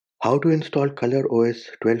How to install ColorOS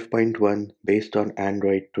 12.1 based on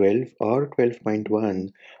Android 12 or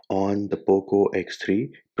 12.1 on the Poco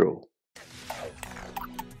X3 Pro.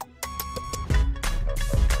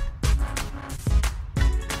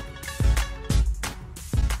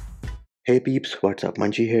 Hey peeps, what's up?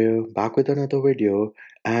 Manchi here, back with another video,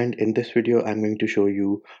 and in this video I'm going to show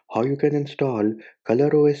you how you can install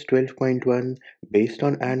ColorOS 12.1 based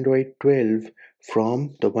on Android 12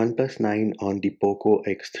 from the OnePlus 9 on the Poco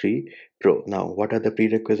X3 Pro. Now, what are the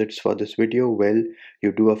prerequisites for this video? Well,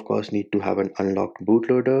 you do of course need to have an unlocked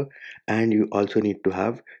bootloader, and you also need to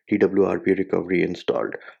have TWRP recovery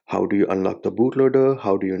installed. How do you unlock the bootloader?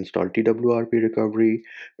 How do you install TWRP recovery?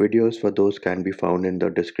 Videos for those can be found in the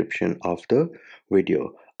description of the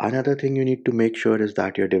video. Another thing you need to make sure is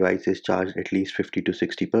that your device is charged at least 50 to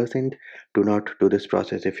 60%. Do not do this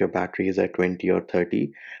process if your battery is at 20 or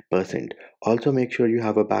 30%. Also make sure you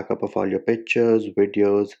have a backup of all your pictures,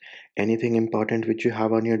 videos, anything important which you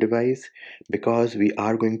have on your device, because we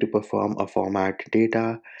are going to perform a format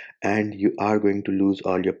data and you are going to lose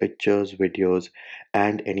all your pictures, videos,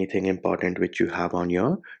 and anything important which you have on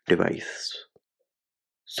your device.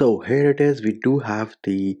 So here it is, we do have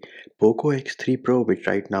the Poco X3 Pro, which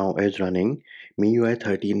right now is running MIUI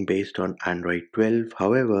 13 based on Android 12.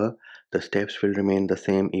 However, the steps will remain the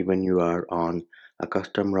same even you are on a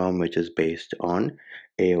custom ROM which is based on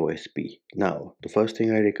AOSP. Now, the first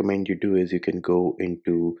thing I recommend you do is you can go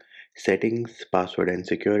into settings, password and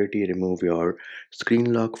security, remove your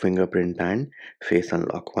screen lock, fingerprint and face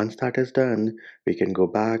unlock. Once that is done, we can go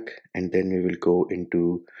back and then we will go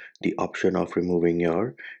into the option of removing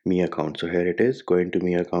your Me account. So here it is, go into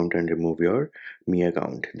Me account and remove your Me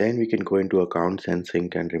account. Then we can go into accounts and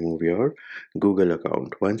sync and remove your Google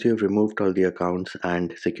account. Once you've removed all the accounts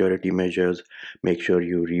and security measures, make sure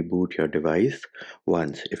you reboot your device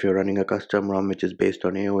once. If you're running a custom ROM which is based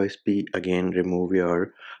on AOSP, again remove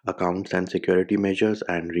your accounts and security measures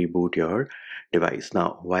and reboot your device.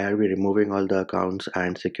 Now, why are we removing all the accounts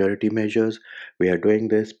and security measures? We are doing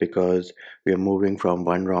this because we are moving from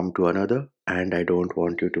one ROM to another, and I don't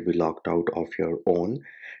want you to be locked out of your own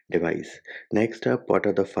device. Next up, what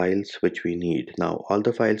are the files which we need? Now, all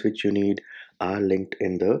the files which you need are linked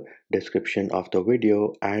in the description of the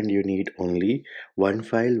video, and you need only one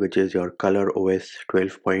file, which is your ColorOS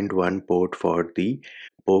 12.1 port for the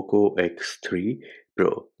Poco X3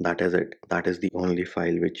 Pro. That is it. That is the only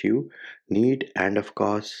file which you need. And of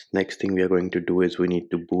course, next thing we are going to do is we need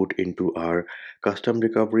to boot into our custom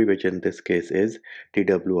recovery, which in this case is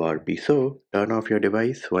TWRP. So turn off your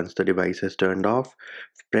device. Once the device is turned off,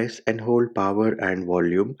 press and hold power and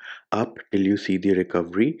volume up till you see the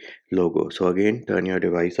recovery logo. So again, turn your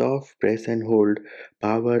device off, press and hold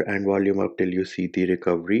power and volume up till you see the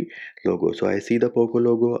recovery logo. So I see the Poco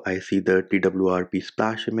logo, I see the TWRP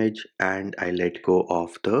splash image, and I let go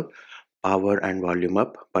of the power and volume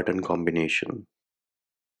up button combination.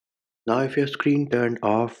 Now if your screen turned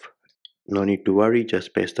off, no need to worry,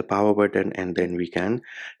 just press the power button and then we can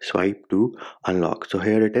swipe to unlock. So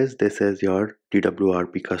here it is, this is your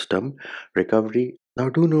TWRP custom recovery. Now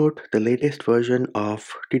do note, the latest version of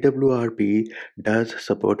TWRP does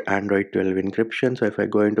support Android 12 encryption. So if I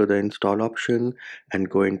go into the install option and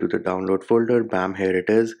go into the download folder, bam, here it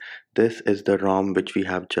is. This is the ROM which we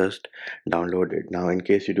have just downloaded. Now in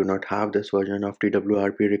case you do not have this version of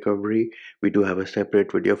TWRP recovery, we do have a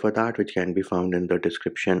separate video for that which can be found in the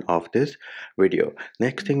description of this video.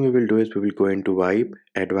 Next thing we will do is we will go into wipe,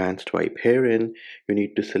 advanced wipe. Herein you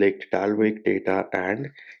need to select Dalvik, data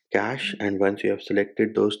and cache, and once you have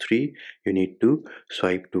selected those three, you need to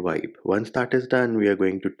swipe to wipe. Once that is done, we are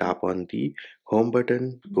going to tap on the home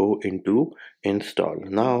button, go into install.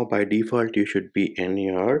 Now by default you should be in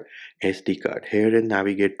your SD card. Herein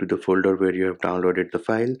navigate to the folder where you have downloaded the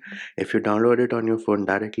file. If you download it on your phone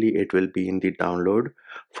directly, it will be in the download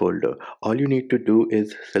folder. All you need to do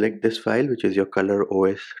is select this file, which is your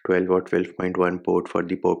ColorOS 12 or 12.1 port for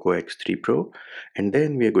the Poco X3 Pro, and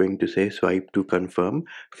then we are going to say swipe to confirm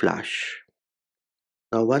flash.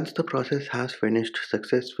 Now once the process has finished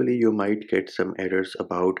successfully, you might get some errors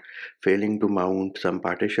about failing to mount some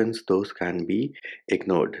partitions. Those can be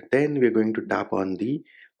ignored. Then we're going to tap on the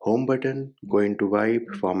home button, go into wipe,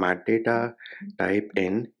 format data, type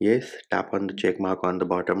in yes, tap on the check mark on the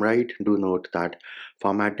bottom right. Do note that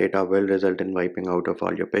format data will result in wiping out of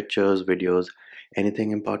all your pictures, videos,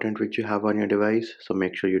 anything important which you have on your device. So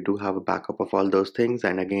make sure you do have a backup of all those things.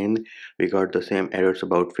 And again, we got the same errors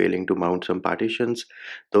about failing to mount some partitions.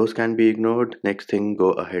 Those can be ignored. Next thing, go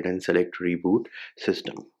ahead and select reboot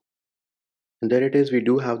system. And there it is, we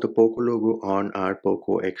do have the Poco logo on our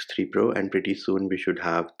Poco X3 Pro, and pretty soon we should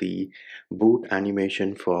have the boot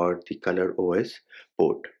animation for the ColorOS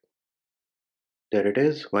port. There it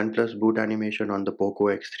is, OnePlus boot animation on the Poco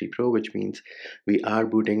X3 Pro, which means we are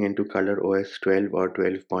booting into ColorOS 12 or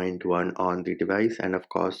 12.1 on the device, and of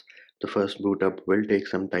course the first boot up will take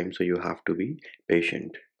some time, so you have to be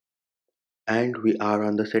patient. And we are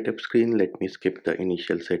on the setup screen. Let me skip the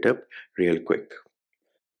initial setup real quick.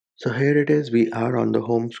 So here it is, we are on the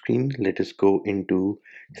home screen. Let us go into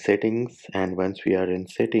settings, and once we are in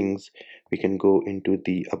settings, we can go into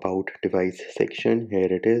the about device section.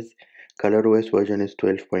 Here it is, ColorOS version is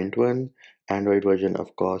 12.1, Android version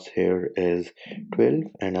of course here is 12,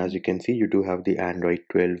 and as you can see you do have the Android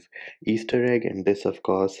 12 Easter egg, and this of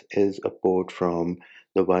course is a port from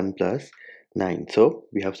the OnePlus 9. So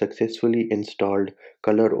we have successfully installed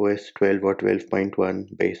ColorOS 12 or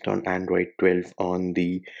 12.1 based on Android 12 on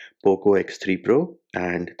the Poco X3 Pro,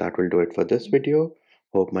 and that will do it for this video.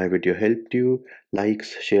 Hope my video helped you.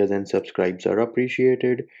 Likes, shares and subscribes are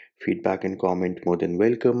appreciated. Feedback and comment more than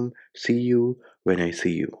welcome. See you when I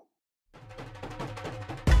see you.